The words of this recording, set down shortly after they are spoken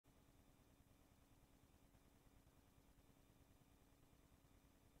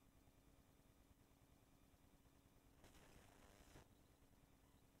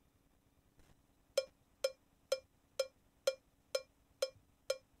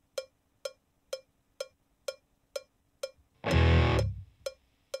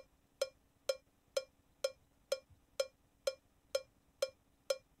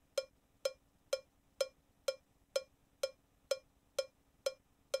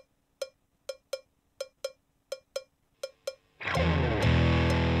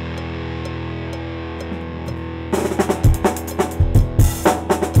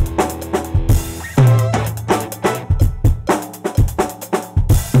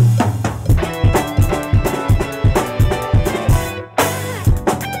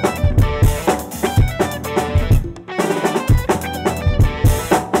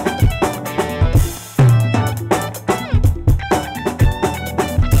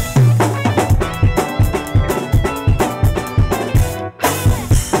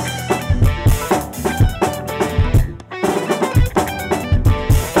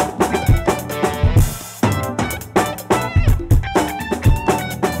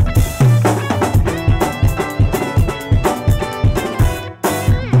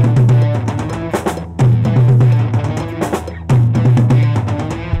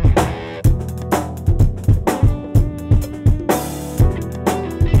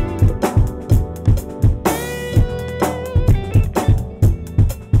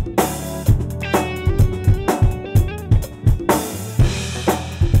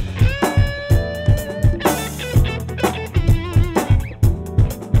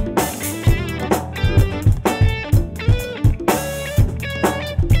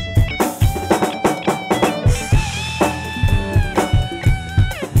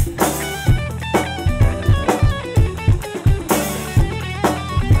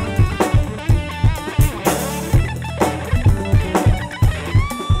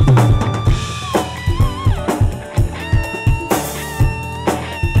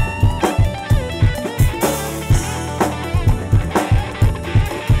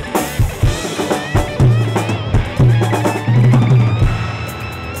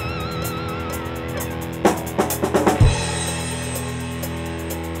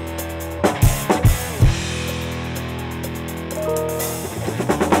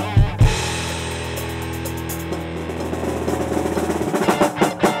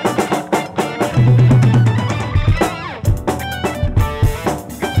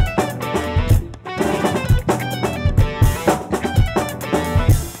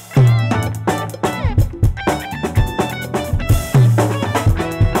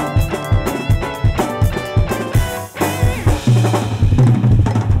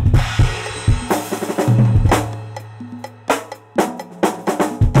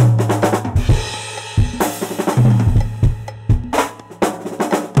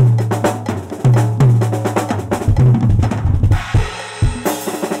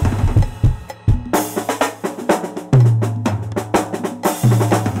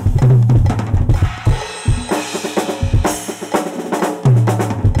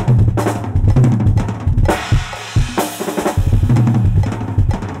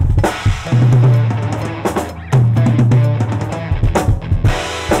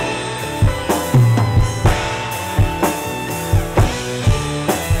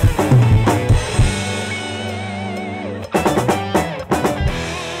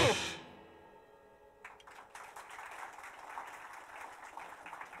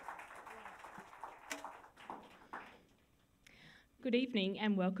Good evening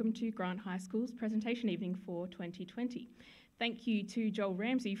and welcome to Grant High School's presentation evening for 2020. Thank you to Joel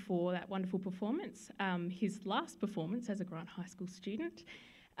Ramsey for that wonderful performance, his last performance as a Grant High School student.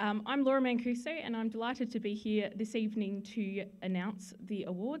 I'm Laura Mancuso and I'm delighted to be here this evening to announce the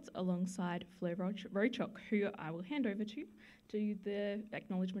awards alongside Fleur Rochok, who I will hand over to do the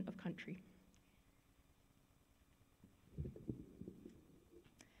acknowledgement of country.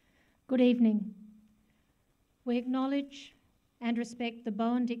 Good evening. We acknowledge and respect the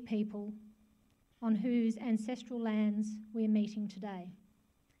Boandik people on whose ancestral lands we are meeting today.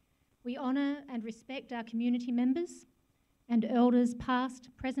 We honour and respect our community members and elders past,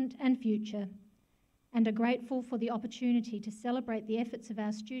 present and future, and are grateful for the opportunity to celebrate the efforts of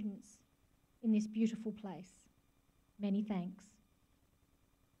our students in this beautiful place. Many thanks.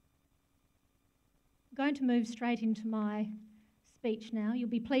 I'm going to move straight into my speech now. You'll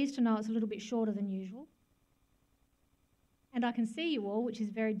be pleased to know it's a little bit shorter than usual. And I can see you all, which is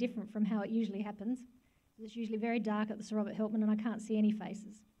very different from how it usually happens. It's usually very dark at the Sir Robert Helpman and I can't see any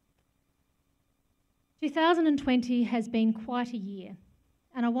faces. 2020 has been quite a year,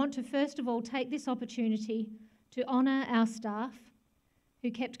 and I want to first of all take this opportunity to honour our staff who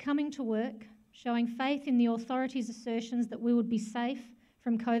kept coming to work, showing faith in the authorities' assertions that we would be safe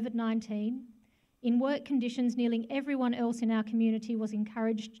from COVID-19 in work conditions nearly everyone else in our community was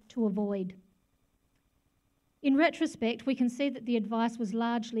encouraged to avoid. In retrospect, we can see that the advice was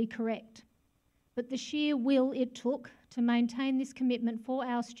largely correct, but the sheer will it took to maintain this commitment for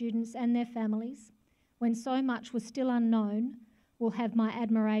our students and their families when so much was still unknown will have my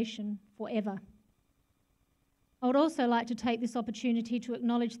admiration forever. I would also like to take this opportunity to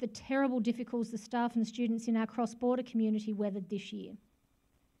acknowledge the terrible difficulties the staff and students in our cross-border community weathered this year.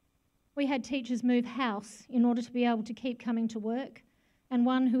 We had teachers move house in order to be able to keep coming to work, and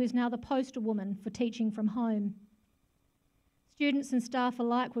one who is now the poster woman for teaching from home. Students and staff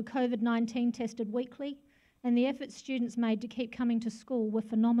alike were COVID-19 tested weekly, and the efforts students made to keep coming to school were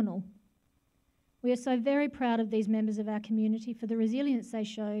phenomenal. We are so very proud of these members of our community for the resilience they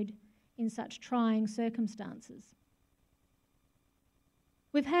showed in such trying circumstances.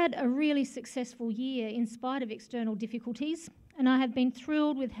 We've had a really successful year in spite of external difficulties, and I have been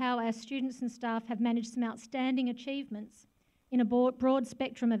thrilled with how our students and staff have managed some outstanding achievements in a broad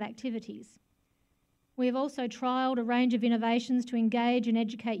spectrum of activities. We have also trialled a range of innovations to engage and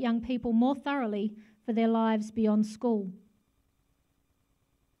educate young people more thoroughly for their lives beyond school.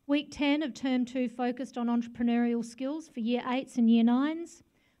 Week 10 of Term 2 focused on entrepreneurial skills for Year 8s and Year 9s,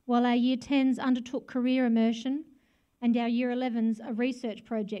 while our Year 10s undertook career immersion and our Year 11s a research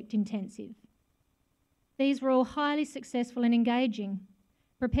project intensive. These were all highly successful and engaging,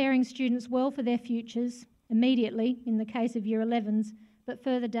 preparing students well for their futures immediately in the case of Year 11s, but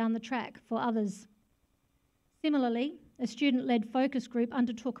further down the track for others. Similarly, a student-led focus group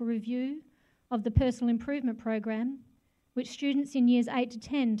undertook a review of the Personal Improvement Program, which students in Years 8 to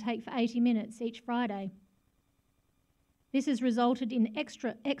 10 take for 80 minutes each Friday. This has resulted in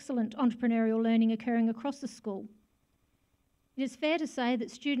excellent entrepreneurial learning occurring across the school. It is fair to say that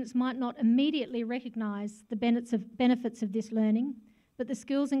students might not immediately recognise the benefits of this learning, but the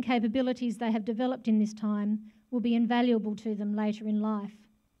skills and capabilities they have developed in this time will be invaluable to them later in life.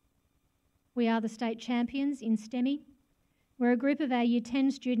 We are the state champions in STEMI, where a group of our Year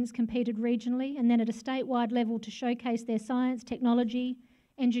 10 students competed regionally and then at a statewide level to showcase their science, technology,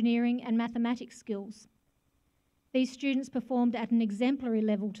 engineering and mathematics skills. These students performed at an exemplary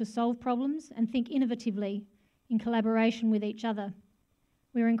level to solve problems and think innovatively in collaboration with each other.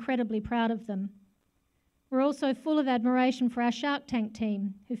 We're incredibly proud of them. We're also full of admiration for our Shark Tank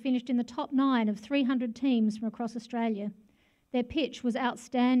team, who finished in the top 9 of 300 teams from across Australia. Their pitch was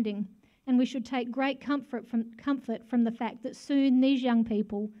outstanding, and we should take great comfort from the fact that soon these young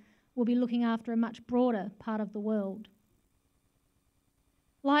people will be looking after a much broader part of the world.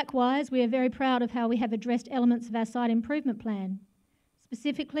 Likewise, we are very proud of how we have addressed elements of our site improvement plan,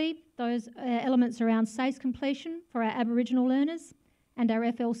 specifically those elements around SACE completion for our Aboriginal learners and our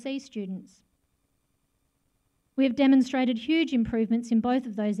FLC students. We have demonstrated huge improvements in both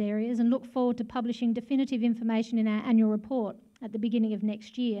of those areas and look forward to publishing definitive information in our annual report at the beginning of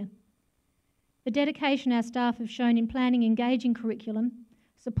next year. The dedication our staff have shown in planning engaging curriculum,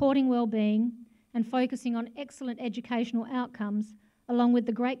 supporting wellbeing and focusing on excellent educational outcomes, along with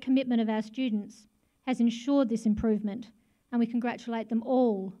the great commitment of our students, has ensured this improvement, and we congratulate them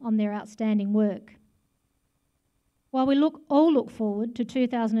all on their outstanding work. While we all look forward to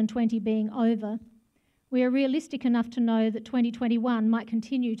 2020 being over, we are realistic enough to know that 2021 might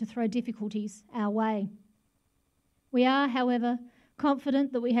continue to throw difficulties our way. We are, however,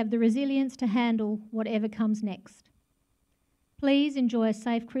 confident that we have the resilience to handle whatever comes next. Please enjoy a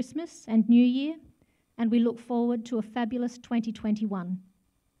safe Christmas and New Year, and we look forward to a fabulous 2021.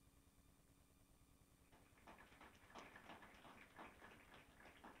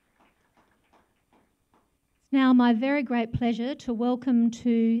 It's now my very great pleasure to welcome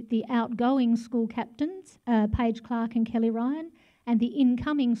to the outgoing school captains, Paige Clark and Kelly Ryan, and the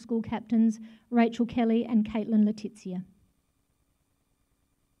incoming school captains, Rachel Kelly and Caitlin Letizia.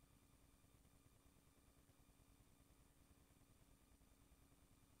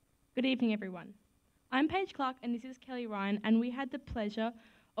 Good evening, everyone. I'm Paige Clark and this is Kelly Ryan, and we had the pleasure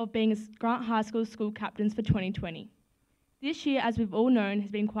of being Grant High School school captains for 2020. This year, as we've all known, has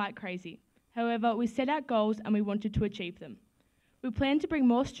been quite crazy. However, we set out goals and we wanted to achieve them. We plan to bring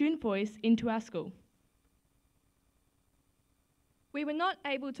more student voice into our school. We were not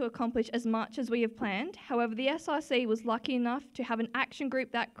able to accomplish as much as we have planned. However, the SRC was lucky enough to have an action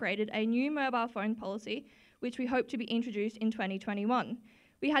group that created a new mobile phone policy, which we hope to be introduced in 2021.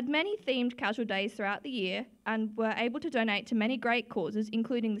 We had many themed casual days throughout the year and were able to donate to many great causes,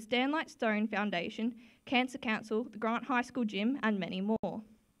 including the Stanlight Stone Foundation, Cancer Council, the Grant High School Gym, and many more.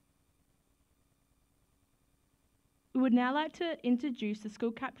 We would now like to introduce the school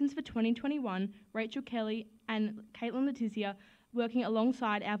captains for 2021, Rachel Kelly and Caitlin Letizia, working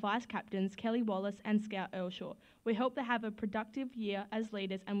alongside our vice captains, Kelly Wallace and Scout Earlshaw. We hope they have a productive year as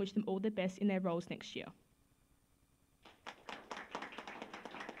leaders and wish them all the best in their roles next year.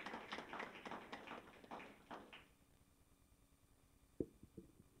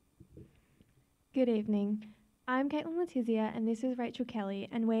 Good evening. I'm Caitlin Letizia and this is Rachel Kelly,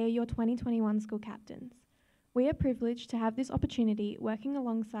 and we're your 2021 school captains. We are privileged to have this opportunity working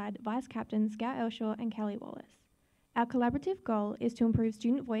alongside Vice Captains Scout Earlshaw and Kelly Wallace. Our collaborative goal is to improve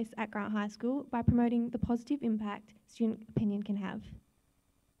student voice at Grant High School by promoting the positive impact student opinion can have.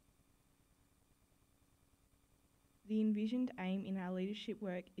 The envisioned aim in our leadership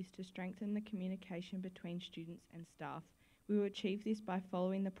work is to strengthen the communication between students and staff. We will achieve this by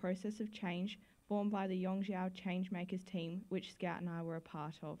following the process of change formed by the Yongzhou Changemakers team, which Scout and I were a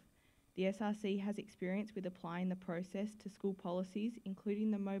part of. The SRC has experience with applying the process to school policies,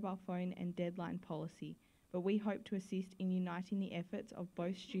 including the mobile phone and deadline policy, but we hope to assist in uniting the efforts of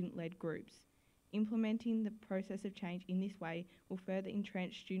both student-led groups. Implementing the process of change in this way will further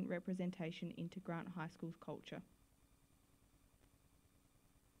entrench student representation into Grant High School's culture.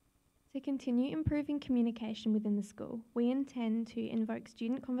 To continue improving communication within the school, we intend to invoke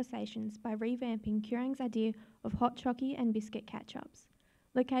student conversations by revamping Curang's idea of hot chocolate and biscuit catch-ups.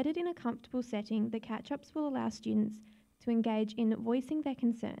 Located in a comfortable setting, the catch-ups will allow students to engage in voicing their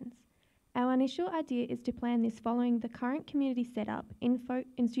concerns. Our initial idea is to plan this following the current community setup in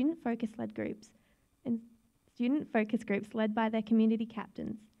student focus groups led by their community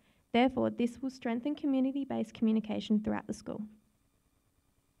captains. Therefore, this will strengthen community-based communication throughout the school.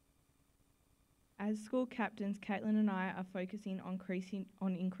 As school captains, Caitlin and I are focusing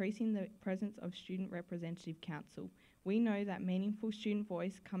on increasing the presence of Student Representative Council. We know that meaningful student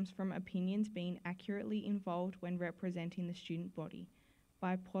voice comes from opinions being accurately involved when representing the student body.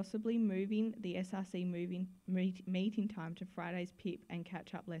 By possibly moving the SRC meeting time to Friday's PIP and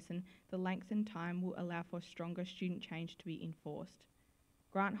catch-up lesson, the lengthened time will allow for stronger student change to be enforced.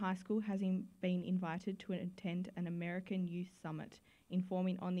 Grant High School has been invited to attend an American Youth Summit,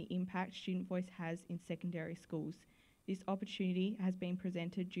 informing on the impact student voice has in secondary schools. This opportunity has been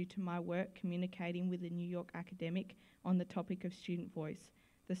presented due to my work communicating with a New York academic on the topic of student voice.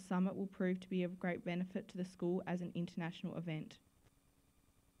 The summit will prove to be of great benefit to the school as an international event.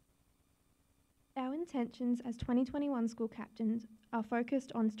 Our intentions as 2021 school captains are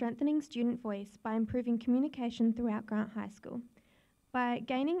focused on strengthening student voice by improving communication throughout Grant High School. By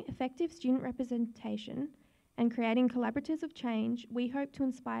gaining effective student representation and creating collaboratives of change, we hope to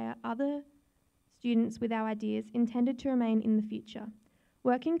inspire other students with our ideas intended to remain in the future.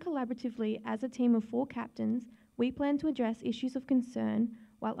 Working collaboratively as a team of 4 captains, we plan to address issues of concern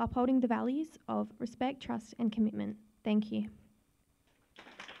while upholding the values of respect, trust, and commitment. Thank you.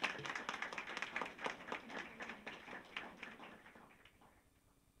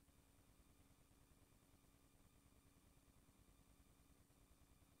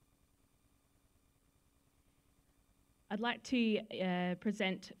 I'd like to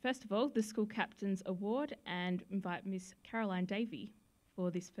present, first of all, the School Captains Award and invite Ms. Caroline Davey for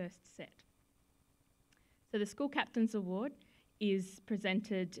this first set. So the School Captains Award is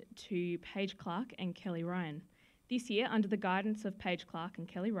presented to Paige Clark and Kelly Ryan. This year, under the guidance of Paige Clark and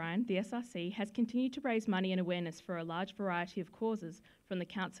Kelly Ryan, the SRC has continued to raise money and awareness for a large variety of causes, from the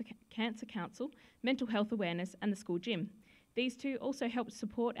Cancer Council, mental health awareness, and the school gym. These two also helped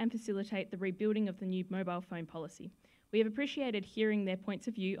support and facilitate the rebuilding of the new mobile phone policy. We have appreciated hearing their points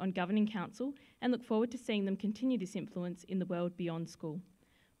of view on governing council and look forward to seeing them continue this influence in the world beyond school.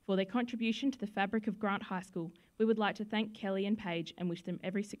 For their contribution to the fabric of Grant High School, we would like to thank Kelly and Paige and wish them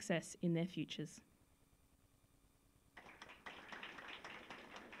every success in their futures.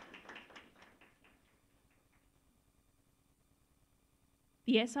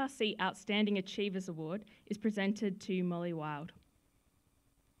 The SRC Outstanding Achievers Award is presented to Molly Wild.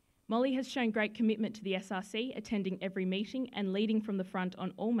 Molly has shown great commitment to the SRC, attending every meeting and leading from the front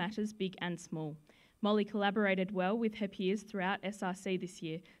on all matters, big and small. Molly collaborated well with her peers throughout SRC this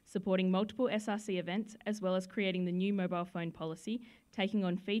year, supporting multiple SRC events as well as creating the new mobile phone policy, taking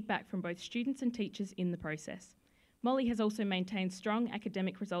on feedback from both students and teachers in the process. Molly has also maintained strong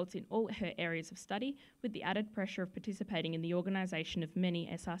academic results in all her areas of study, with the added pressure of participating in the organisation of many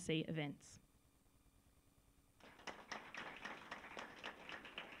SRC events.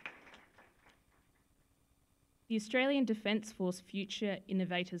 The Australian Defence Force Future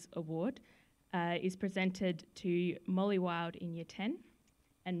Innovators Award is presented to Molly Wild in Year 10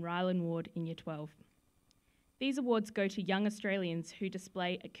 and Rylan Ward in Year 12. These awards go to young Australians who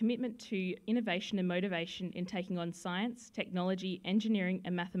display a commitment to innovation and motivation in taking on science, technology, engineering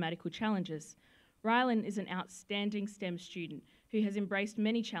and mathematical challenges. Rylan is an outstanding STEM student who has embraced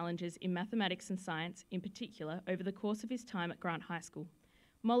many challenges in mathematics and science in particular over the course of his time at Grant High School.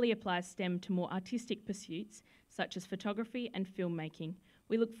 Molly applies STEM to more artistic pursuits such as photography and filmmaking.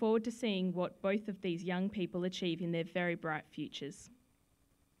 We look forward to seeing what both of these young people achieve in their very bright futures.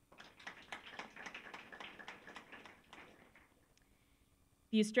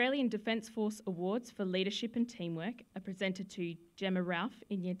 The Australian Defence Force Awards for Leadership and Teamwork are presented to Gemma Ralph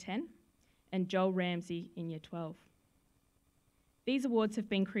in Year 10 and Joel Ramsey in Year 12. These awards have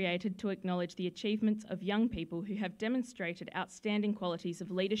been created to acknowledge the achievements of young people who have demonstrated outstanding qualities of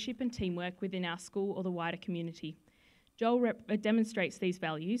leadership and teamwork within our school or the wider community. Joel demonstrates these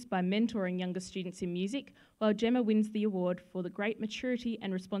values by mentoring younger students in music, while Gemma wins the award for the great maturity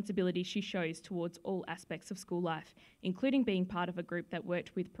and responsibility she shows towards all aspects of school life, including being part of a group that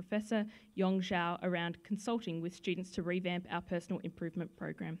worked with Professor Yong Zhao around consulting with students to revamp our personal improvement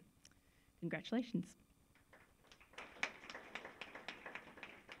program. Congratulations.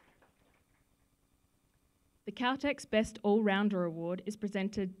 The Caltex Best All-Rounder Award is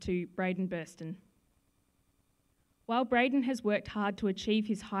presented to Braden Burston. While Braden has worked hard to achieve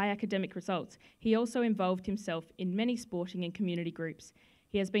his high academic results, he also involved himself in many sporting and community groups.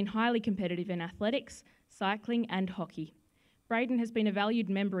 He has been highly competitive in athletics, cycling and hockey. Braden has been a valued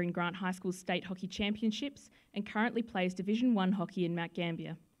member in Grant High School's state hockey championships and currently plays Division 1 hockey in Mount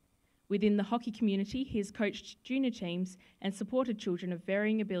Gambier. Within the hockey community, he has coached junior teams and supported children of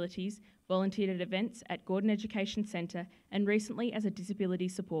varying abilities, volunteered at events at Gordon Education Centre and recently as a disability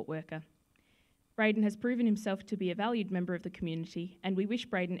support worker. Braden has proven himself to be a valued member of the community, and we wish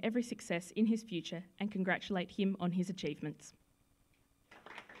Braden every success in his future and congratulate him on his achievements.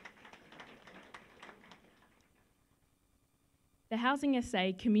 The Housing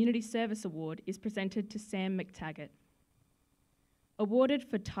SA Community Service Award is presented to Sam McTaggart. Awarded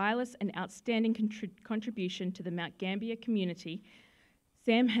for tireless and outstanding contribution to the Mount Gambier community,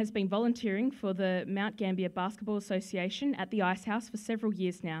 Sam has been volunteering for the Mount Gambier Basketball Association at the Ice House for several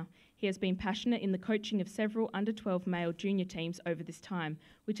years now. He has been passionate in the coaching of several under-12 male junior teams over this time,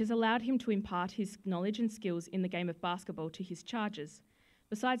 which has allowed him to impart his knowledge and skills in the game of basketball to his charges.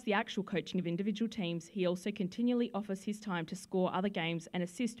 Besides the actual coaching of individual teams, he also continually offers his time to score other games and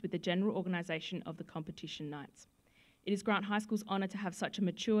assist with the general organisation of the competition nights. It is Grant High School's honour to have such a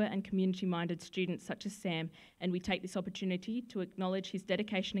mature and community-minded student such as Sam, and we take this opportunity to acknowledge his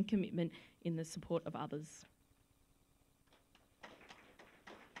dedication and commitment in the support of others.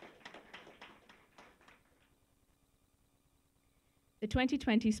 The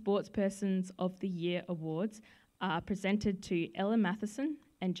 2020 Sportspersons of the Year Awards are presented to Ella Matheson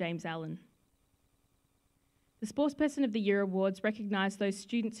and James Allen. The Sportsperson of the Year Awards recognise those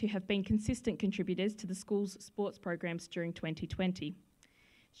students who have been consistent contributors to the school's sports programs during 2020.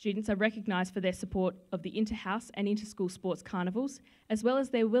 Students are recognised for their support of the inter-house and inter-school sports carnivals, as well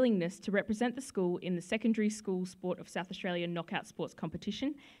as their willingness to represent the school in the Secondary School Sport of South Australia Knockout Sports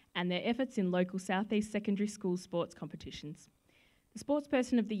Competition and their efforts in local South East secondary school sports competitions. The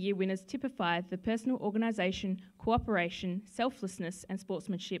Sportsperson of the Year winners typify the personal organisation, cooperation, selflessness and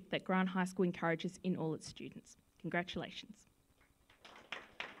sportsmanship that Grant High School encourages in all its students. Congratulations.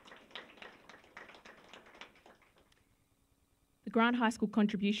 The Grant High School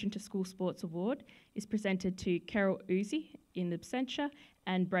Contribution to School Sports Award is presented to Carol Uzi in absentia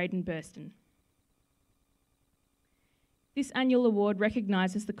and Braden Burston. This annual award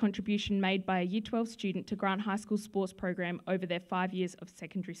recognises the contribution made by a Year 12 student to Grant High School sports program over their 5 years of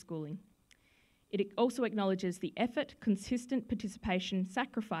secondary schooling. It also acknowledges the effort, consistent participation,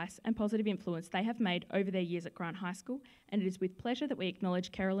 sacrifice and positive influence they have made over their years at Grant High School, and it is with pleasure that we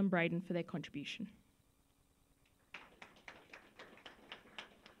acknowledge Carol and Braden for their contribution.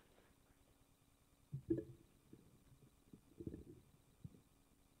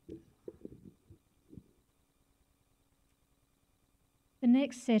 The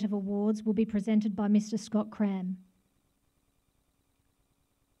next set of awards will be presented by Mr. Scott Cram.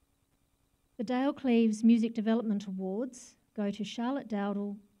 The Dale Cleaves Music Development Awards go to Charlotte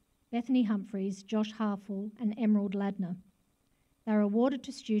Dowdall, Bethany Humphreys, Josh Harful and Emerald Ladner. They are awarded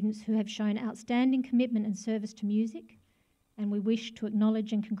to students who have shown outstanding commitment and service to music, and we wish to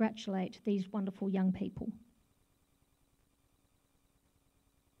acknowledge and congratulate these wonderful young people.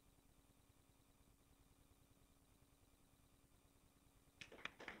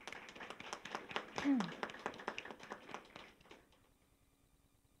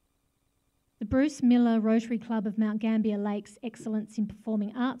 The Bruce Miller Rotary Club of Mount Gambier Lakes Excellence in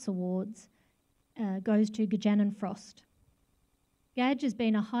Performing Arts Awards goes to Gajanan Frost. Gaj has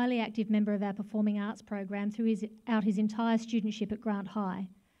been a highly active member of our performing arts program throughout his entire studentship at Grant High.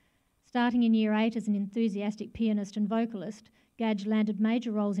 Starting in Year 8 as an enthusiastic pianist and vocalist, Gaj landed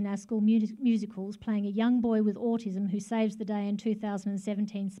major roles in our school musicals, playing a young boy with autism who saves the day in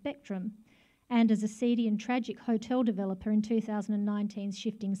 2017 Spectrum, and as a seedy and tragic hotel developer in 2019's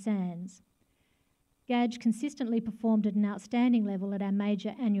Shifting Sands. Gaj consistently performed at an outstanding level at our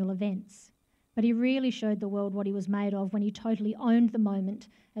major annual events, but he really showed the world what he was made of when he totally owned the moment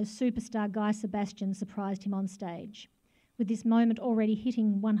as superstar Guy Sebastian surprised him on stage. With this moment already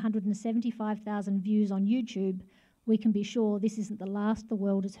hitting 175,000 views on YouTube, we can be sure this isn't the last the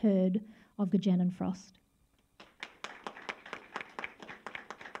world has heard of Gajanan Frost.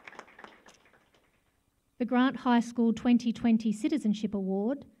 The Grant High School 2020 Citizenship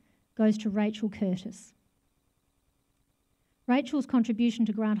Award goes to Rachel Curtis. Rachel's contribution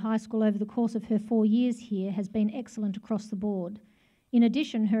to Grant High School over the course of her 4 years here has been excellent across the board. In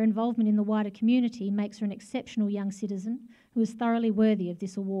addition, her involvement in the wider community makes her an exceptional young citizen who is thoroughly worthy of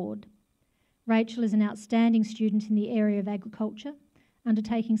this award. Rachel is an outstanding student in the area of agriculture,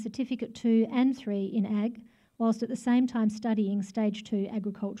 undertaking Certificate 2 and 3 in Ag, whilst at the same time studying Stage 2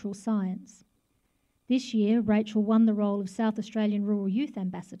 agricultural science. This year, Rachel won the role of South Australian Rural Youth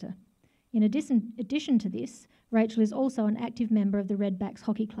Ambassador. In addition to this, Rachel is also an active member of the Redbacks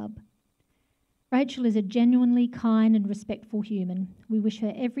Hockey Club. Rachel is a genuinely kind and respectful human. We wish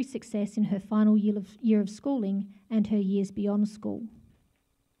her every success in her final year of schooling and her years beyond school.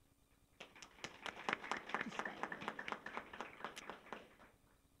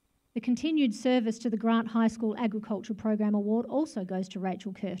 The continued service to the Grant High School Agriculture Program Award also goes to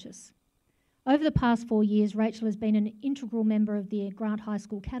Rachel Curtis. Over the past 4 years, Rachel has been an integral member of the Grant High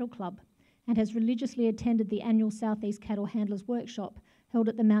School Cattle Club and has religiously attended the annual Southeast Cattle Handlers Workshop held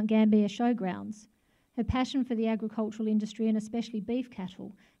at the Mount Gambier Showgrounds. Her passion for the agricultural industry and especially beef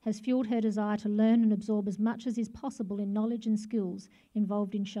cattle has fueled her desire to learn and absorb as much as is possible in knowledge and skills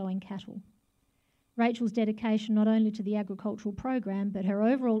involved in showing cattle. Rachel's dedication not only to the agricultural program, but her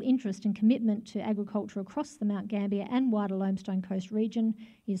overall interest and commitment to agriculture across the Mount Gambier and wider Limestone Coast region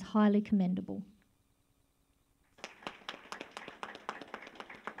is highly commendable.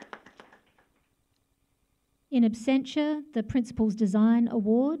 In absentia, the Principal's Design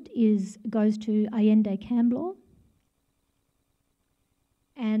Award goes to Allende Camblor,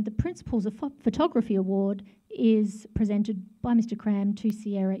 and the Principal's Photography Award is presented by Mr. Cram to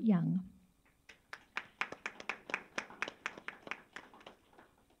Sierra Young.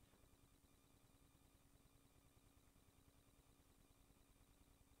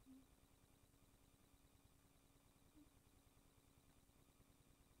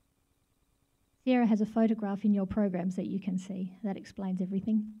 Sierra has a photograph in your programs that you can see. That explains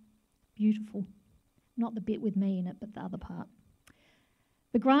everything. Beautiful. Not the bit with me in it, but the other part.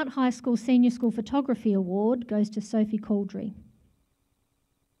 The Grant High School Senior School Photography Award goes to Sophie Caldry.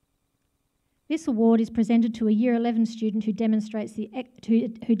 This award is presented to a Year 11 student who demonstrates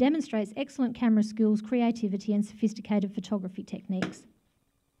excellent camera skills, creativity and sophisticated photography techniques.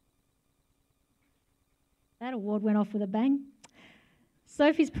 That award went off with a bang.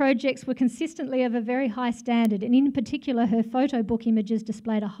 Sophie's projects were consistently of a very high standard, and in particular her photo book images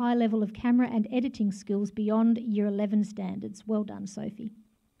displayed a high level of camera and editing skills beyond Year 11 standards. Well done, Sophie.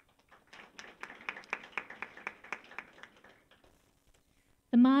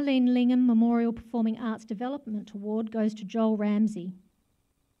 The Marlene Lingham Memorial Performing Arts Development Award goes to Joel Ramsey.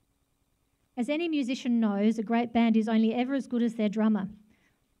 As any musician knows, a great band is only ever as good as their drummer.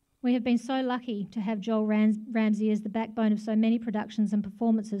 We have been so lucky to have Joel Ramsey as the backbone of so many productions and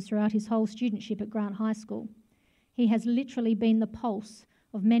performances throughout his whole studentship at Grant High School. He has literally been the pulse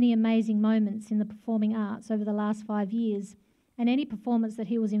of many amazing moments in the performing arts over the last 5 years, and any performance that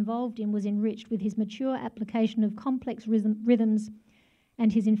he was involved in was enriched with his mature application of complex rhythms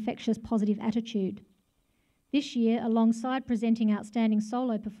and his infectious positive attitude. This year, alongside presenting outstanding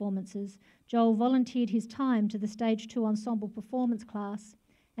solo performances, Joel volunteered his time to the Stage 2 ensemble performance class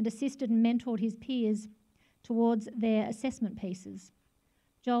and assisted and mentored his peers towards their assessment pieces.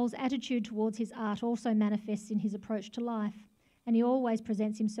 Joel's attitude towards his art also manifests in his approach to life, and he always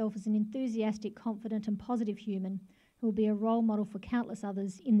presents himself as an enthusiastic, confident and positive human who will be a role model for countless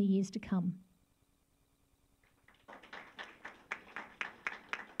others in the years to come.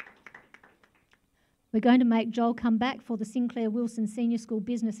 We're going to make Joel come back for the Sinclair Wilson Senior School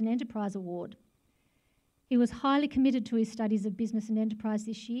Business and Enterprise Award. He was highly committed to his studies of business and enterprise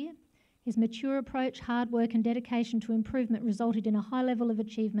this year. His mature approach, hard work and dedication to improvement resulted in a high level of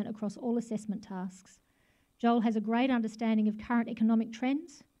achievement across all assessment tasks. Joel has a great understanding of current economic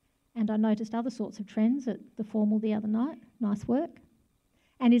trends, and I noticed other sorts of trends at the formal the other night. Nice work.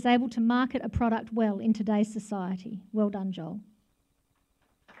 And is able to market a product well in today's society. Well done, Joel.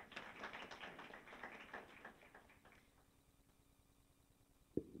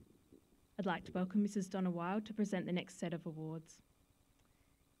 I'd like to welcome Mrs. Donna Wild to present the next set of awards.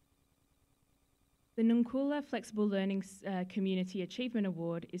 The Nunkula Flexible Learning Community Achievement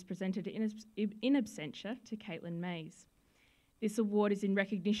Award is presented in absentia to Caitlin Mays. This award is in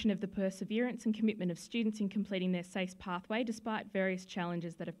recognition of the perseverance and commitment of students in completing their SACE pathway despite various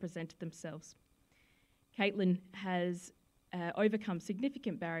challenges that have presented themselves. Caitlin has overcome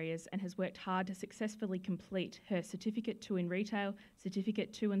significant barriers and has worked hard to successfully complete her Certificate 2 in Retail,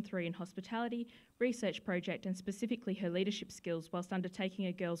 Certificate 2 and 3 in Hospitality, research project and specifically her leadership skills whilst undertaking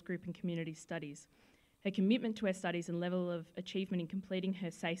a girls group in community studies. Her commitment to her studies and level of achievement in completing her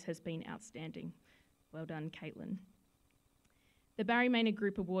SACE has been outstanding. Well done, Caitlin. The Barry Maynard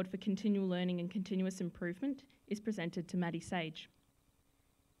Group Award for Continual Learning and Continuous Improvement is presented to Maddie Sage.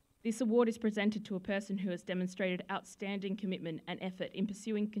 This award is presented to a person who has demonstrated outstanding commitment and effort in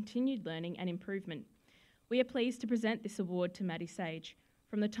pursuing continued learning and improvement. We are pleased to present this award to Maddie Sage.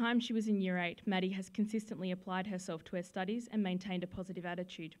 From the time she was in Year 8, Maddie has consistently applied herself to her studies and maintained a positive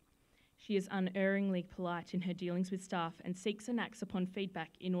attitude. She is unerringly polite in her dealings with staff and seeks and acts upon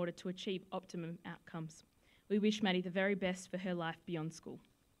feedback in order to achieve optimum outcomes. We wish Maddie the very best for her life beyond school.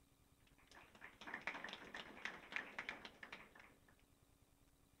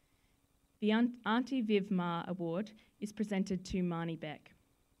 The Auntie Viv Ma Award is presented to Marnie Beck.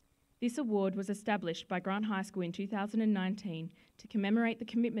 This award was established by Grant High School in 2019 to commemorate the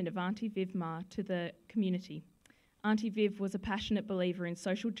commitment of Auntie Viv Ma to the community. Auntie Viv was a passionate believer in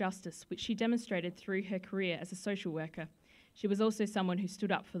social justice, which she demonstrated through her career as a social worker. She was also someone who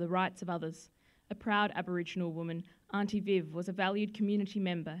stood up for the rights of others. A proud Aboriginal woman, Auntie Viv was a valued community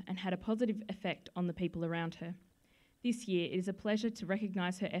member and had a positive effect on the people around her. This year, it is a pleasure to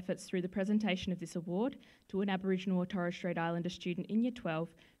recognise her efforts through the presentation of this award to an Aboriginal or Torres Strait Islander student in Year 12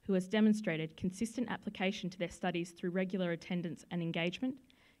 who has demonstrated consistent application to their studies through regular attendance and engagement,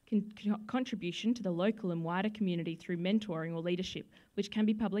 contribution to the local and wider community through mentoring or leadership, which can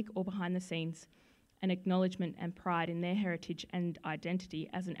be public or behind the scenes, and acknowledgement and pride in their heritage and identity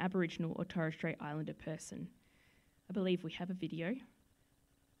as an Aboriginal or Torres Strait Islander person. I believe we have a video.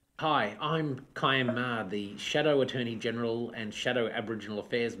 Hi, I'm Kayam Ma, the Shadow Attorney General and Shadow Aboriginal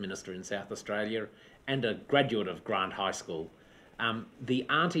Affairs Minister in South Australia and a graduate of Grant High School. The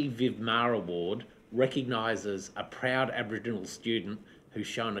Auntie Viv Ma Award recognises a proud Aboriginal student who's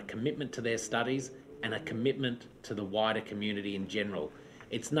shown a commitment to their studies and a commitment to the wider community in general.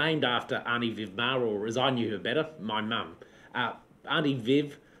 It's named after Auntie Viv Ma, or as I knew her better, my mum. Auntie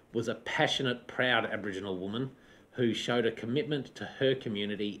Viv was a passionate, proud Aboriginal woman who showed a commitment to her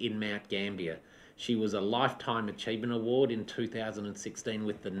community in Mount Gambier. She was a Lifetime Achievement Award in 2016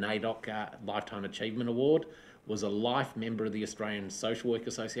 with the NAIDOC Lifetime Achievement Award, was a life member of the Australian Social Work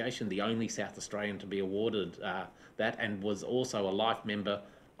Association, the only South Australian to be awarded that, and was also a life member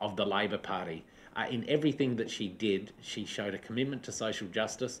of the Labor Party. In everything that she did, she showed a commitment to social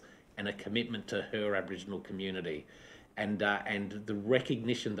justice and a commitment to her Aboriginal community. And the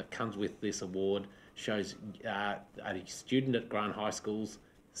recognition that comes with this award shows a student at Grant High School's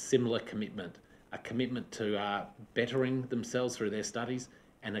similar commitment, a commitment to bettering themselves through their studies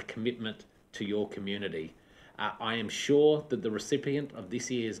and a commitment to your community. I am sure that the recipient of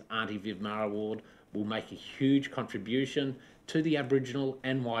this year's Auntie Viv Ma Award will make a huge contribution to the Aboriginal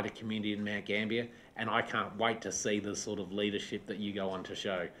and wider community in Mount Gambier, and I can't wait to see the sort of leadership that you go on to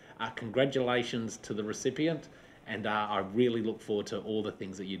show. Congratulations to the recipient, and I really look forward to all the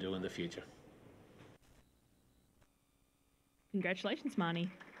things that you do in the future. Congratulations, Marnie.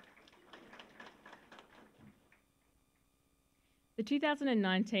 The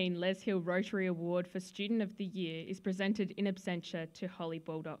 2019 Les Hill Rotary Award for Student of the Year is presented in absentia to Holly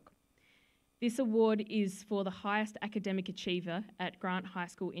Baldock. This award is for the highest academic achiever at Grant High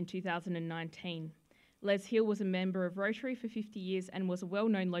School in 2019. Les Hill was a member of Rotary for 50 years and was a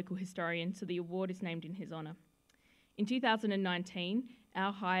well-known local historian, so the award is named in his honour. In 2019,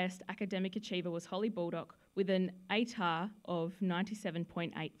 our highest academic achiever was Holly Baldock with an ATAR of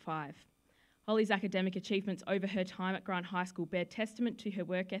 97.85. Holly's academic achievements over her time at Grant High School bear testament to her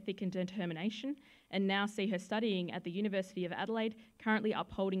work ethic and determination, and now see her studying at the University of Adelaide, currently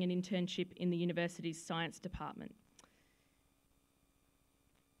upholding an internship in the university's science department.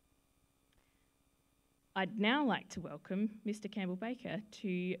 I'd now like to welcome Mr. Campbell Baker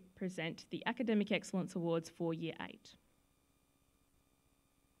to present the Academic Excellence Awards for Year 8.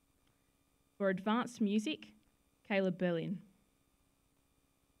 For Advanced Music, Caleb Berlin.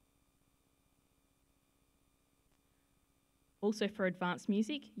 Also for Advanced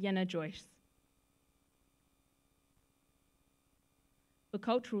Music, Yenna Joyce. For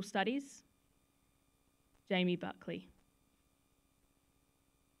Cultural Studies, Jamie Buckley.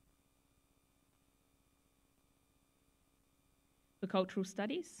 For Cultural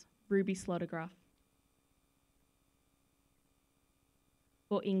Studies, Ruby Slaughtergraph.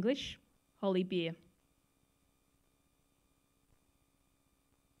 For English, Holly Beer.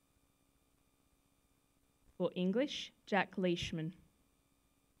 For English, Jack Leishman.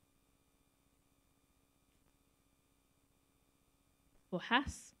 For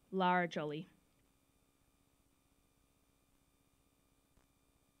Hass, Lara Jolly.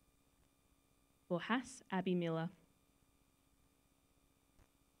 For Hass, Abby Miller.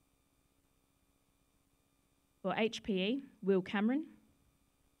 For HPE, Will Cameron.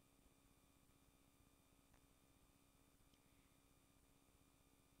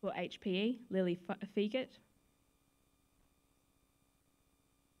 For HPE, Lily Fegert.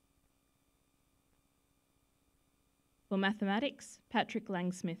 For Mathematics, Patrick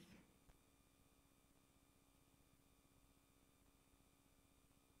Langsmith.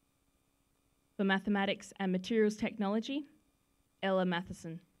 For Mathematics and Materials Technology, Ella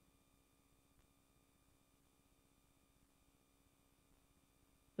Matheson.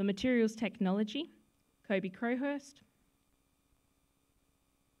 For Materials Technology, Kobe Crowhurst.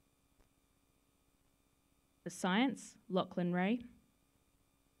 For Science, Lachlan Ray.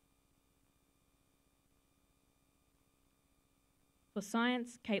 For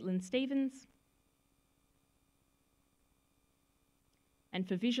Science, Caitlin Stevens. And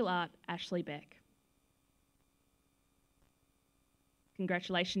for Visual Art, Ashley Beck.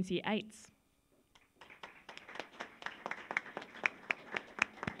 Congratulations, Year 8s.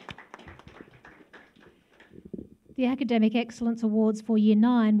 The Academic Excellence Awards for Year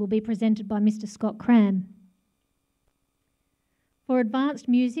 9 will be presented by Mr. Scott Cram. For Advanced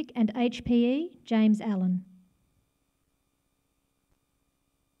Music and HPE, James Allen.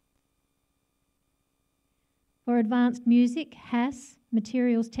 For Advanced Music, Hass,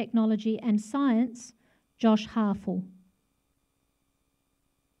 Materials Technology and Science, Josh Harful.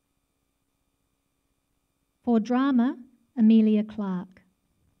 For Drama, Amelia Clark.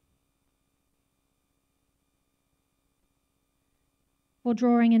 For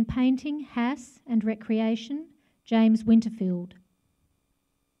Drawing and Painting, Hass and Recreation, James Winterfield.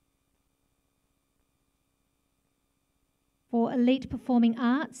 For Elite Performing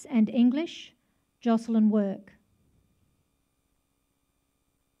Arts and English, Jocelyn Work.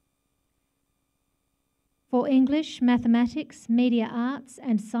 For English, Mathematics, Media Arts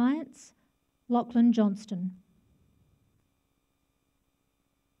and Science, Lachlan Johnston.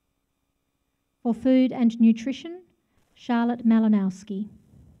 For Food and Nutrition, Charlotte Malinowski.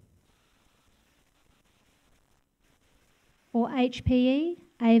 For HPE,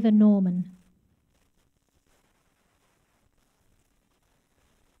 Ava Norman.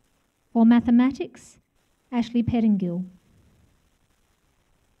 For Mathematics, Ashley Pettingill.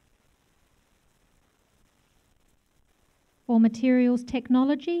 For Materials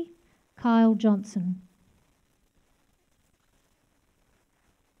Technology, Kyle Johnson.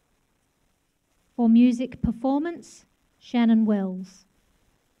 For Music Performance, Shannon Wells.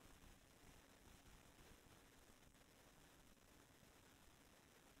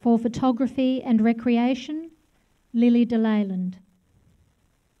 For Photography and Recreation, Lily DeLayland.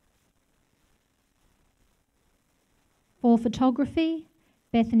 For For photography,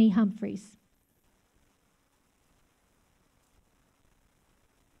 Bethany Humphreys.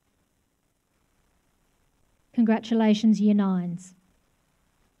 Congratulations, Year 9s.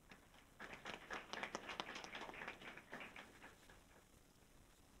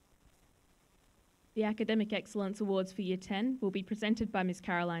 The Academic Excellence Awards for Year 10 will be presented by Ms.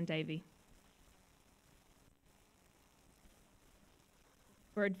 Caroline Davey.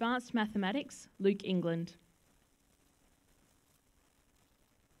 For Advanced Mathematics, Luke England.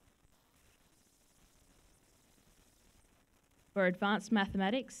 For Advanced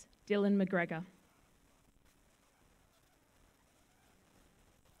Mathematics, Dylan McGregor.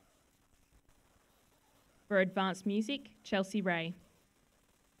 For Advanced Music, Chelsea Ray.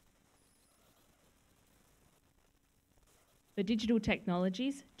 For Digital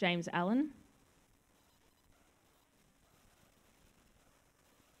Technologies, James Allen.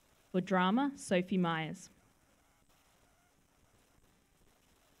 For Drama, Sophie Myers.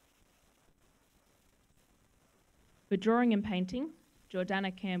 For Drawing and Painting,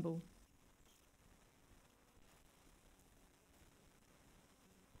 Jordana Campbell.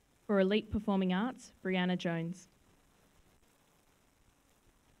 For Elite Performing Arts, Brianna Jones.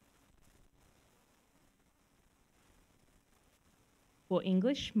 For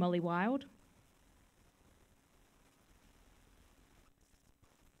English, Molly Wild.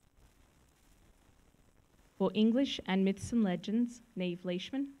 For English and Myths and Legends, Neve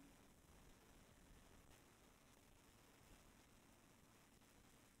Leishman.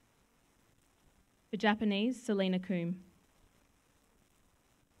 For Japanese, Selena Coombe.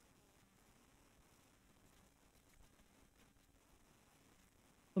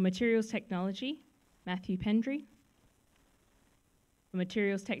 For Materials Technology, Matthew Pendry. For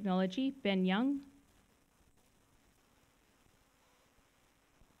Materials Technology, Ben Young.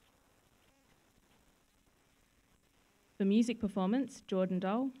 For Music Performance, Jordan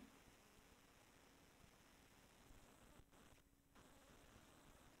Dole.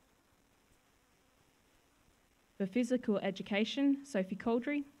 For Physical Education, Sophie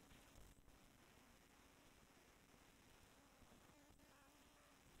Caldry.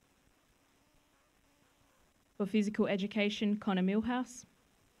 For Physical Education, Connor Millhouse.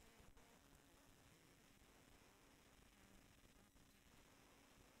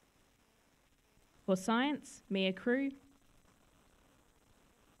 For Science, Mia Crew.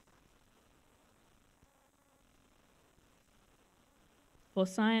 For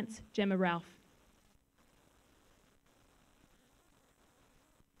Science, Gemma Ralph.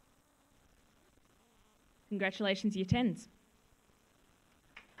 Congratulations, Year 10s.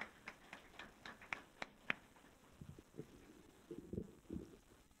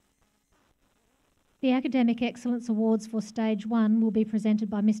 The Academic Excellence Awards for Stage 1 will be presented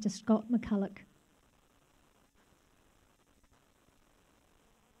by Mr. Scott McCulloch.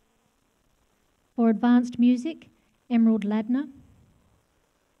 For Advanced Music, Emerald Ladner.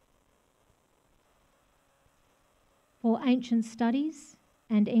 For Ancient Studies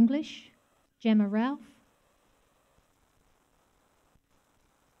and English, Gemma Ralph.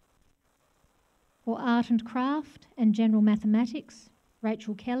 For Art and Craft and General Mathematics,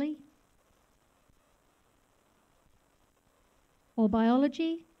 Rachel Kelly. For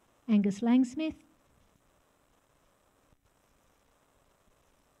Biology, Angus Langsmith.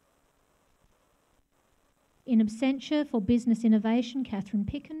 In absentia for Business Innovation, Catherine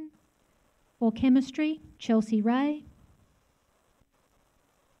Picken. For Chemistry, Chelsea Ray.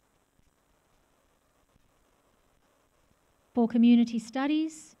 For Community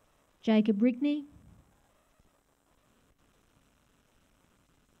Studies, Jacob Rigney.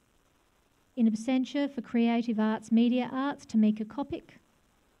 In absentia for Creative Arts, Media Arts, Tamika Kopic.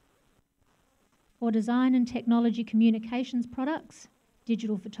 For Design and Technology Communications Products,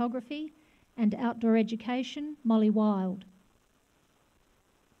 Digital Photography and Outdoor Education, Molly Wild.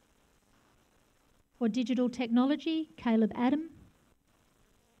 For Digital Technology, Caleb Adam.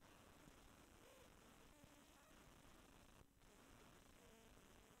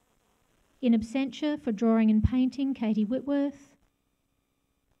 In absentia for Drawing and Painting, Katie Whitworth.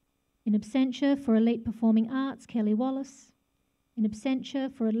 In absentia for Elite Performing Arts, Kelly Wallace. In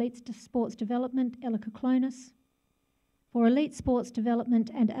absentia for Elite Sports Development, Elika Clonis. For Elite Sports Development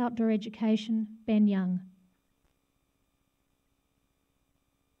and Outdoor Education, Ben Young.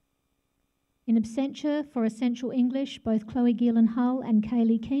 In absentia for Essential English, both Chloe Gielan-Hull and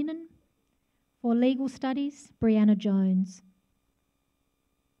Kaylee Keenan. For Legal Studies, Brianna Jones.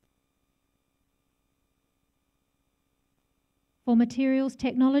 For Materials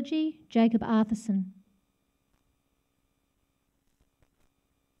Technology, Jacob Arthurson.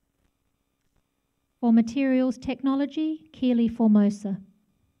 For Materials Technology, Keely Formosa.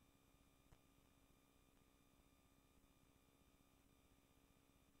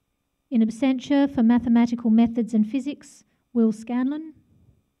 In absentia for Mathematical Methods and Physics, Will Scanlon.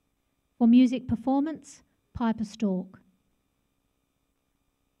 For Music Performance, Piper Stork.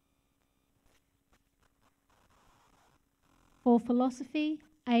 For Philosophy,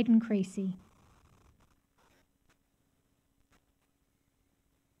 Aidan Creasy.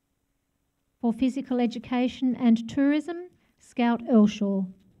 For Physical Education and Tourism, Scout Earlshaw.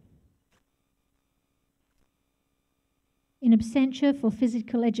 In absentia for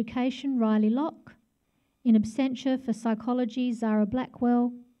Physical Education, Riley Locke. In absentia for Psychology, Zara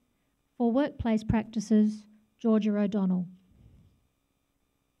Blackwell. For Workplace Practices, Georgia O'Donnell.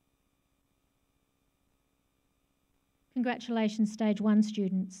 Congratulations, Stage 1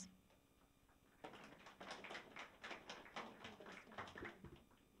 students.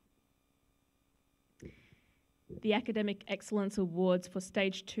 The Academic Excellence Awards for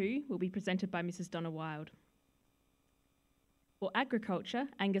Stage 2 will be presented by Mrs. Donna Wild. For Agriculture,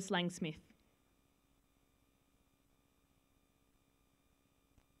 Angus Langsmith.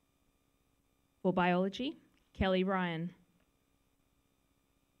 For Biology, Kelly Ryan.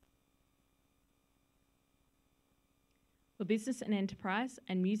 For Business and Enterprise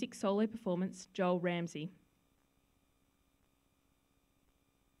and Music Solo Performance, Joel Ramsey.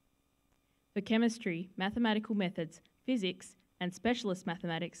 For Chemistry, Mathematical Methods, Physics and Specialist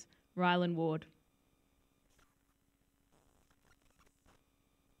Mathematics, Rylan Ward.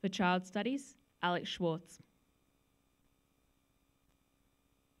 For Child Studies, Alex Schwartz.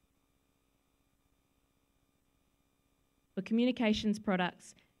 For Communications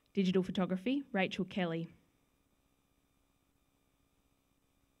Products, Digital Photography, Rachel Kelly.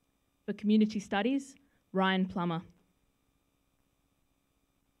 For Community Studies, Ryan Plummer.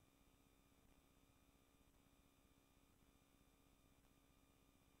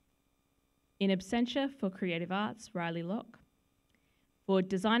 In absentia for Creative Arts, Riley Locke. For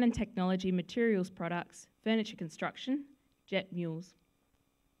Design and Technology Materials Products, Furniture Construction, Jet Mules.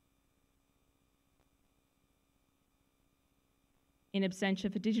 In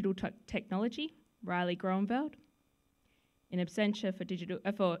absentia for Digital Technology, Riley Groenveld. In absentia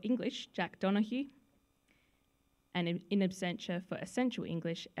for English, Jack Donahue. And in absentia for Essential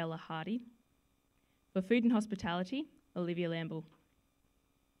English, Ella Hardy. For Food and Hospitality, Olivia Lamble.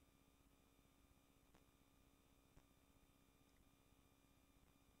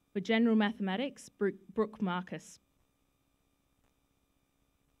 For General Mathematics, Brooke Marcus.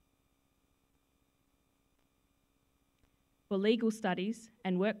 For Legal Studies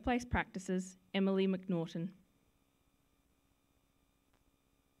and Workplace Practices, Emily McNaughton.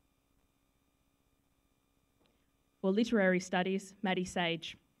 For Literary Studies, Maddie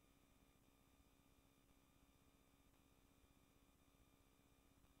Sage.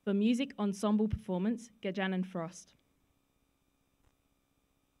 For Music Ensemble Performance, Gajanan Frost.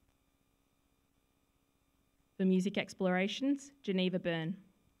 For Music Explorations, Geneva Byrne.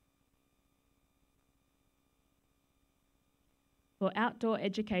 For Outdoor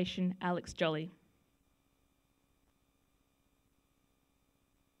Education, Alex Jolly.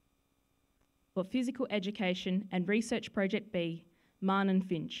 For Physical Education and Research Project B, Marnan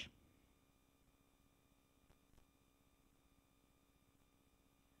Finch.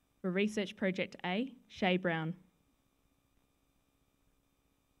 For Research Project A, Shay Brown.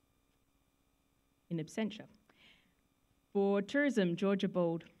 In absentia. For Tourism, Georgia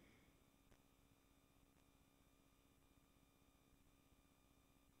Bald.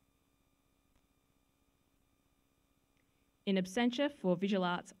 In absentia for Visual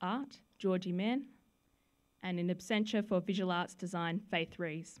Arts Art, Georgie Mann. And in absentia for Visual Arts Design, Faith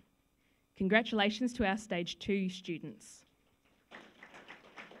Rees. Congratulations to our Stage 2 students.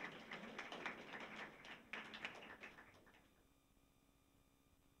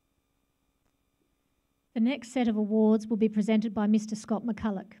 The next set of awards will be presented by Mr. Scott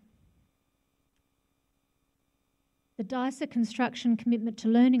McCulloch. The DISA Construction Commitment to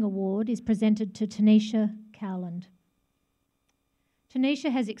Learning Award is presented to Tanisha Cowland.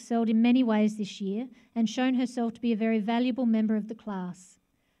 Tanisha has excelled in many ways this year and shown herself to be a very valuable member of the class.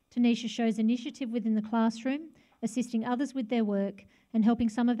 Tanisha shows initiative within the classroom, assisting others with their work and helping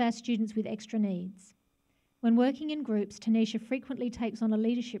some of our students with extra needs. When working in groups, Tanisha frequently takes on a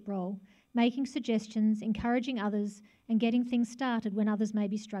leadership role, making suggestions, encouraging others, and getting things started when others may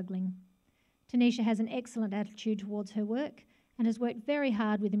be struggling. Tanisha has an excellent attitude towards her work and has worked very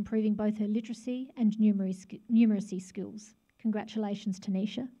hard with improving both her literacy and numeracy skills. Congratulations,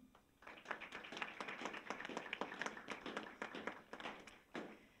 Tanisha.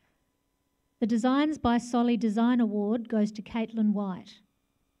 The Designs by Solly Design Award goes to Caitlin White.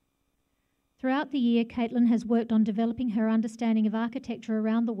 Throughout the year, Caitlin has worked on developing her understanding of architecture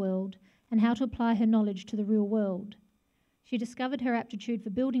around the world and how to apply her knowledge to the real world. She discovered her aptitude for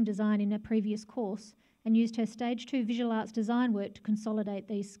building design in a previous course and used her Stage 2 visual arts design work to consolidate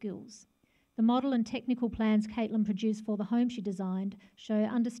these skills. The model and technical plans Caitlin produced for the home she designed show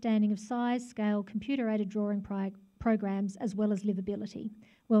understanding of size, scale, computer-aided drawing programs, as well as livability.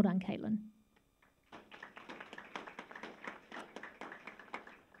 Well done, Caitlin.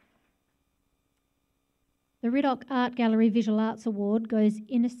 The Riddoch Art Gallery Visual Arts Award goes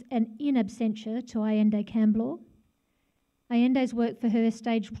in absentia to Allende Camblor. Allende's work for her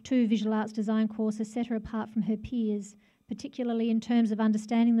Stage 2 Visual Arts Design course has set her apart from her peers, particularly in terms of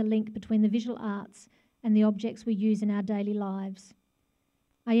understanding the link between the visual arts and the objects we use in our daily lives.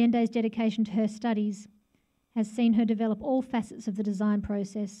 Allende's dedication to her studies has seen her develop all facets of the design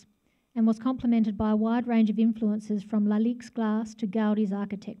process and was complemented by a wide range of influences from Lalique's glass to Gaudi's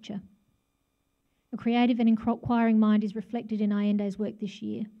architecture. A creative and inquiring mind is reflected in Allende's work this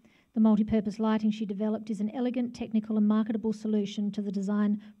year. The multi-purpose lighting she developed is an elegant, technical and marketable solution to the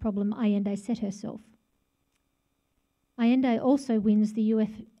design problem Allende set herself. Allende also wins the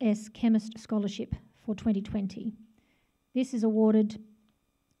UFS Chemist Scholarship for 2020. This is awarded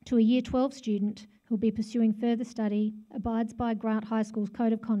to a Year 12 student who will be pursuing further study, abides by Grant High School's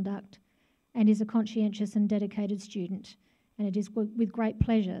Code of Conduct, and is a conscientious and dedicated student. And it is with great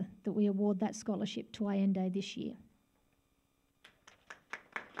pleasure that we award that scholarship to Allende this year.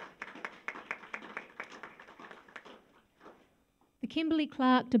 The Kimberly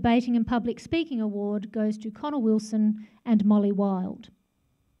Clark Debating and Public Speaking Award goes to Connor Wilson and Molly Wild.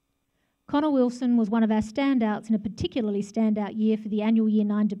 Connor Wilson was one of our standouts in a particularly standout year for the annual Year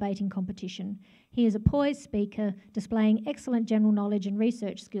 9 debating competition. He is a poised speaker, displaying excellent general knowledge and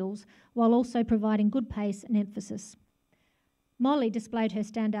research skills, while also providing good pace and emphasis. Molly displayed her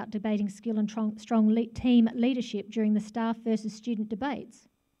standout debating skill and strong team leadership during the staff versus student debates.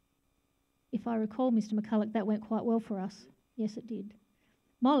 If I recall, Mr. McCulloch, that went quite well for us. Yes, it did.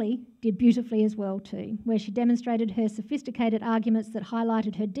 Molly did beautifully as well too, where she demonstrated her sophisticated arguments that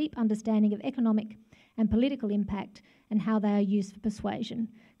highlighted her deep understanding of economic and political impact and how they are used for persuasion.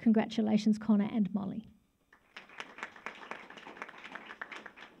 Congratulations, Connor and Molly.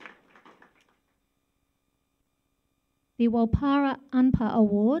 The Walpara Unpa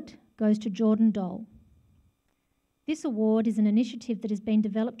Award goes to Jordan Dole. This award is an initiative that has been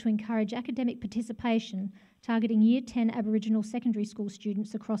developed to encourage academic participation targeting Year 10 Aboriginal secondary school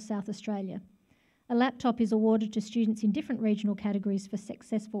students across South Australia. A laptop is awarded to students in different regional categories for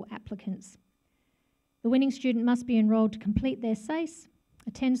successful applicants. The winning student must be enrolled to complete their SACE,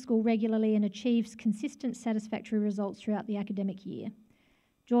 attend school regularly and achieve consistent, satisfactory results throughout the academic year.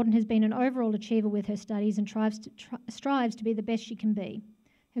 Jordan has been an overall achiever with her studies and strives to be the best she can be.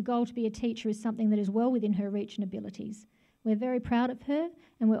 Her goal to be a teacher is something that is well within her reach and abilities. We're very proud of her,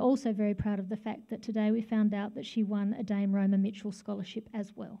 and we're also very proud of the fact that today we found out that she won a Dame Roma Mitchell Scholarship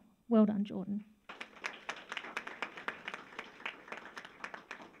as well. Well done, Jordan.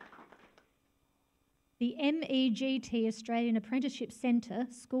 The MEGT Australian Apprenticeship Centre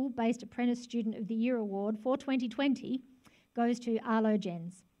School-Based Apprentice Student of the Year Award for 2020 goes to Arlo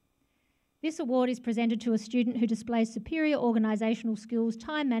Jens. This award is presented to a student who displays superior organisational skills,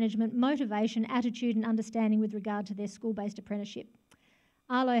 time management, motivation, attitude and understanding with regard to their school-based apprenticeship.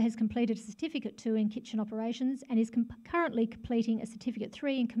 Arlo has completed a Certificate 2 in kitchen operations and is currently completing a Certificate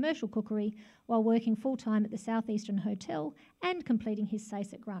 3 in commercial cookery while working full-time at the South Eastern Hotel and completing his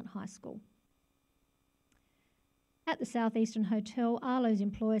SACE at Grant High School. At the South Eastern Hotel, Arlo's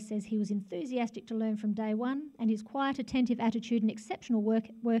employer says he was enthusiastic to learn from day one, and his quiet, attentive attitude and exceptional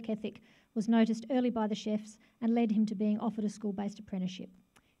work ethic was noticed early by the chefs and led him to being offered a school-based apprenticeship.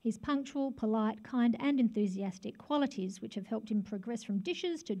 He's punctual, polite, kind and enthusiastic, qualities which have helped him progress from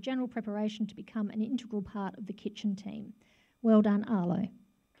dishes to general preparation to become an integral part of the kitchen team. Well done, Arlo.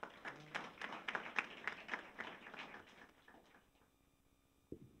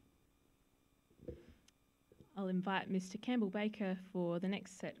 I'll invite Mr. Campbell Baker for the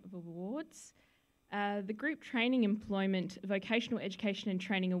next set of awards. The Group Training Employment Vocational Education and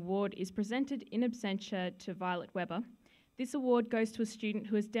Training Award is presented in absentia to Violet Weber. This award goes to a student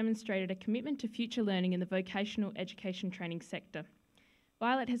who has demonstrated a commitment to future learning in the vocational education training sector.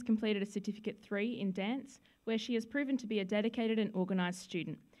 Violet has completed a Certificate 3 in dance, where she has proven to be a dedicated and organised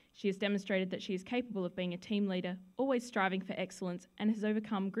student. She has demonstrated that she is capable of being a team leader, always striving for excellence, and has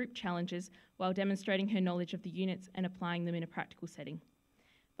overcome group challenges while demonstrating her knowledge of the units and applying them in a practical setting.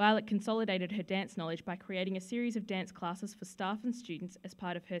 Violet consolidated her dance knowledge by creating a series of dance classes for staff and students as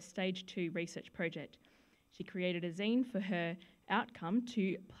part of her Stage 2 research project. She created a zine for her outcome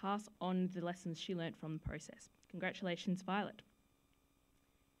to pass on the lessons she learnt from the process. Congratulations, Violet.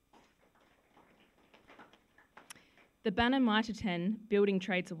 The Banner Mitre 10 Building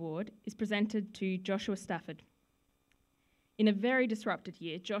Trades Award is presented to Joshua Stafford. In a very disrupted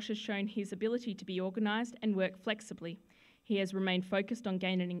year, Josh has shown his ability to be organised and work flexibly. He has remained focused on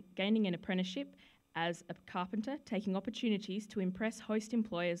gaining an apprenticeship as a carpenter, taking opportunities to impress host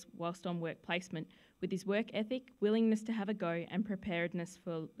employers whilst on work placement, with his work ethic, willingness to have a go, and preparedness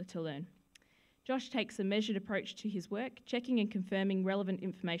to learn. Josh takes a measured approach to his work, checking and confirming relevant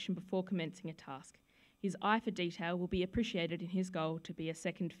information before commencing a task. His eye for detail will be appreciated in his goal to be a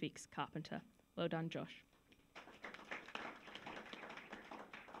second fix carpenter. Well done, Josh.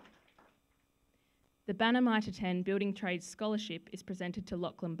 The Banner Mitre 10 Building Trades Scholarship is presented to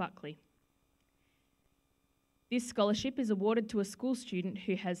Lachlan Buckley. This scholarship is awarded to a school student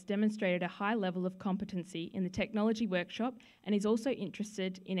who has demonstrated a high level of competency in the technology workshop and is also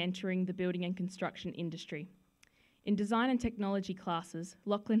interested in entering the building and construction industry. In design and technology classes,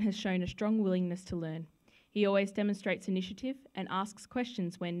 Lachlan has shown a strong willingness to learn. He always demonstrates initiative and asks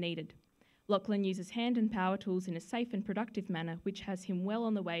questions when needed. Lachlan uses hand and power tools in a safe and productive manner, which has him well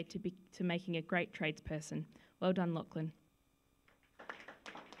on the way to making a great tradesperson. Well done, Lachlan.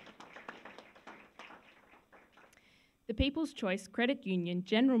 The People's Choice Credit Union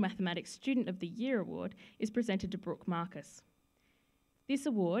General Mathematics Student of the Year Award is presented to Brooke Marcus. This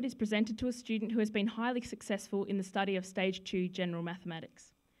award is presented to a student who has been highly successful in the study of Stage 2 General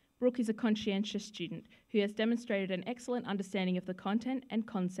Mathematics. Brooke is a conscientious student who has demonstrated an excellent understanding of the content and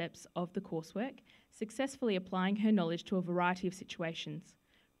concepts of the coursework, successfully applying her knowledge to a variety of situations.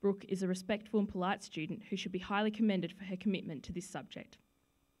 Brooke is a respectful and polite student who should be highly commended for her commitment to this subject.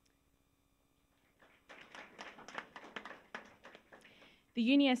 The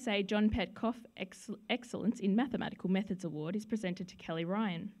UniSA John Petkoff Excellence in Mathematical Methods Award is presented to Kelly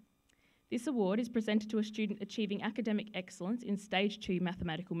Ryan. This award is presented to a student achieving academic excellence in Stage 2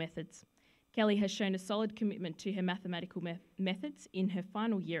 mathematical methods. Kelly has shown a solid commitment to her mathematical methods in her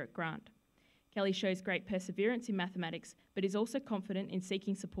final year at Grant. Kelly shows great perseverance in mathematics, but is also confident in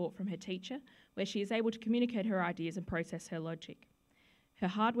seeking support from her teacher, where she is able to communicate her ideas and process her logic. Her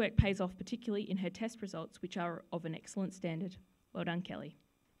hard work pays off particularly in her test results, which are of an excellent standard. Well done, Kelly.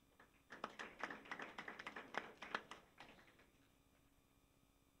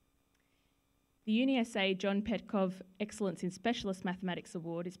 The UniSA John Petkov Excellence in Specialist Mathematics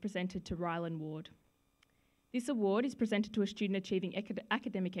Award is presented to Rylan Ward. This award is presented to a student achieving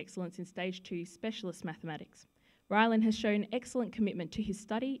academic excellence in Stage 2 Specialist Mathematics. Rylan has shown excellent commitment to his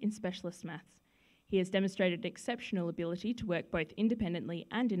study in specialist maths. He has demonstrated exceptional ability to work both independently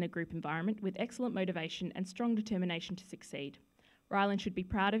and in a group environment with excellent motivation and strong determination to succeed. Rylan should be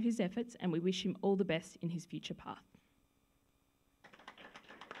proud of his efforts, and we wish him all the best in his future path.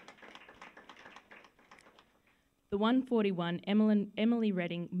 The 141 Emily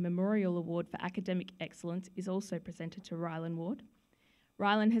Redding Memorial Award for Academic Excellence is also presented to Rylan Ward.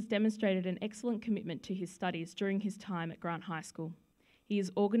 Rylan has demonstrated an excellent commitment to his studies during his time at Grant High School. He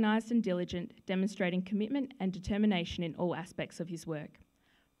is organised and diligent, demonstrating commitment and determination in all aspects of his work.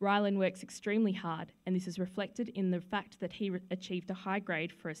 Rylan works extremely hard, and this is reflected in the fact that he achieved a high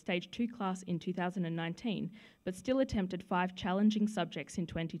grade for a Stage 2 class in 2019, but still attempted 5 challenging subjects in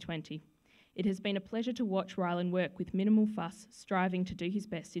 2020. It has been a pleasure to watch Rylan work with minimal fuss, striving to do his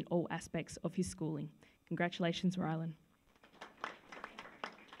best in all aspects of his schooling. Congratulations, Rylan.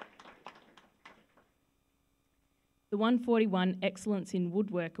 The 141 Excellence in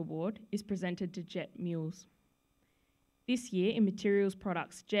Woodwork Award is presented to Jet Mules. This year, in materials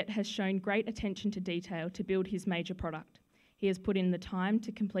products, Jet has shown great attention to detail to build his major product. He has put in the time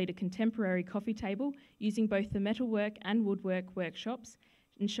to complete a contemporary coffee table using both the metalwork and woodwork workshops,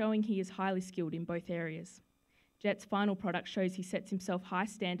 and showing he is highly skilled in both areas. Jet's final product shows he sets himself high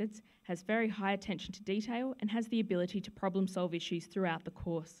standards, has very high attention to detail, and has the ability to problem solve issues throughout the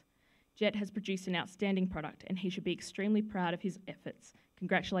course. Jet has produced an outstanding product, and he should be extremely proud of his efforts.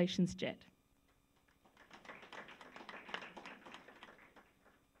 Congratulations, Jet.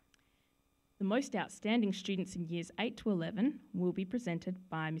 The most outstanding students in years 8 to 11 will be presented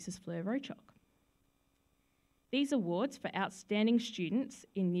by Mrs. Fleur Rochock. These awards for outstanding students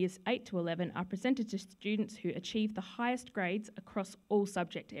in years 8 to 11 are presented to students who achieve the highest grades across all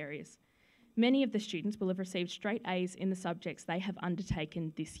subject areas. Many of the students will have received straight A's in the subjects they have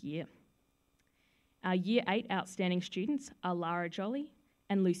undertaken this year. Our Year 8 outstanding students are Lara Jolly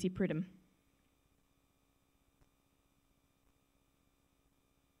and Lucy Pridham.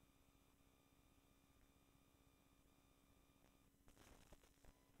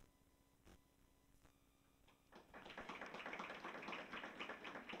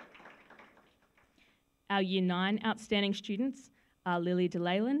 Our Year 9 outstanding students are Lily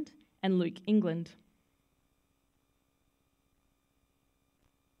DeLayland and Luke England.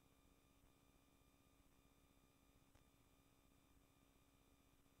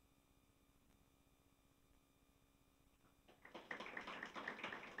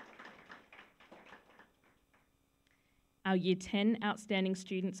 Our Year 10 outstanding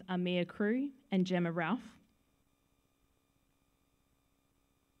students are Mia Crew and Gemma Ralph.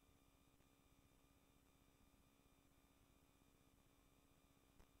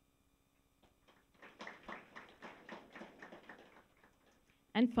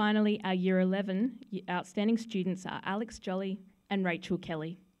 And finally, our Year 11 outstanding students are Alex Jolly and Rachel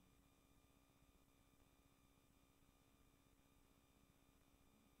Kelly.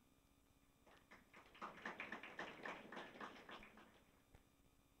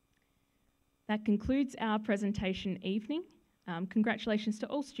 That concludes our presentation evening. Congratulations to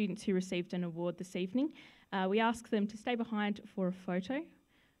all students who received an award this evening. We ask them to stay behind for a photo,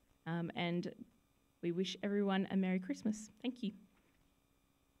 and we wish everyone a Merry Christmas. Thank you.